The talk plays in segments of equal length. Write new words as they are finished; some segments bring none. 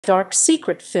Dark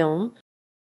Secret film.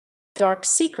 Dark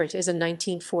Secret is a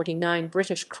 1949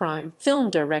 British crime film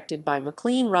directed by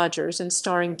Maclean Rogers and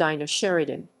starring Dinah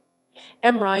Sheridan,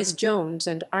 Emrys Jones,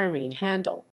 and Irene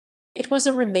Handl. It was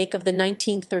a remake of the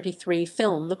 1933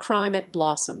 film The Crime at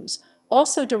Blossoms,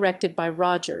 also directed by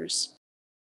Rogers.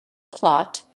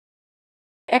 Plot: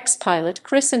 ex-pilot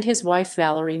Chris and his wife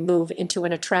Valerie move into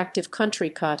an attractive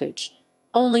country cottage,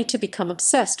 only to become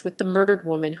obsessed with the murdered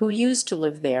woman who used to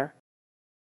live there.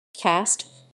 Cast: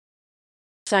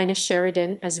 Dinah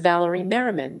Sheridan as Valerie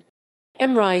Merriman,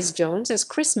 Emrys Jones as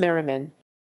Chris Merriman,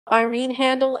 Irene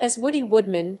Handl as Woody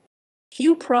Woodman,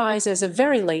 Hugh Price as a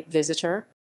very late visitor,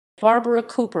 Barbara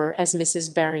Cooper as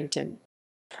Mrs. Barrington,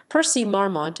 Percy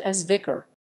Marmont as Vicar,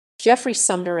 Jeffrey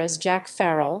Sumner as Jack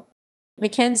Farrell,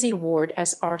 Mackenzie Ward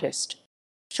as artist,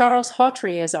 Charles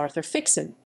Hawtrey as Arthur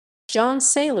Fixon, John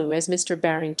Salu as Mr.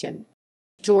 Barrington,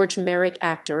 George Merrick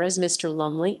actor as Mr.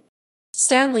 Lumley,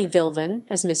 Stanley Vilvan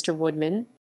as Mr. Woodman,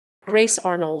 Grace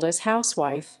Arnold as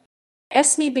housewife,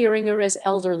 Esme Beringer as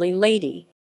elderly lady,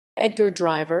 Edgar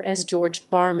Driver as George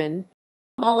Barman,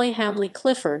 Molly Hamley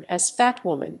Clifford as fat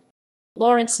woman,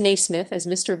 Lawrence Naismith as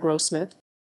Mr. Grossmith,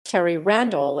 Terry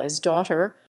Randall as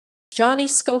daughter, Johnny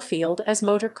Schofield as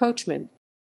motor coachman.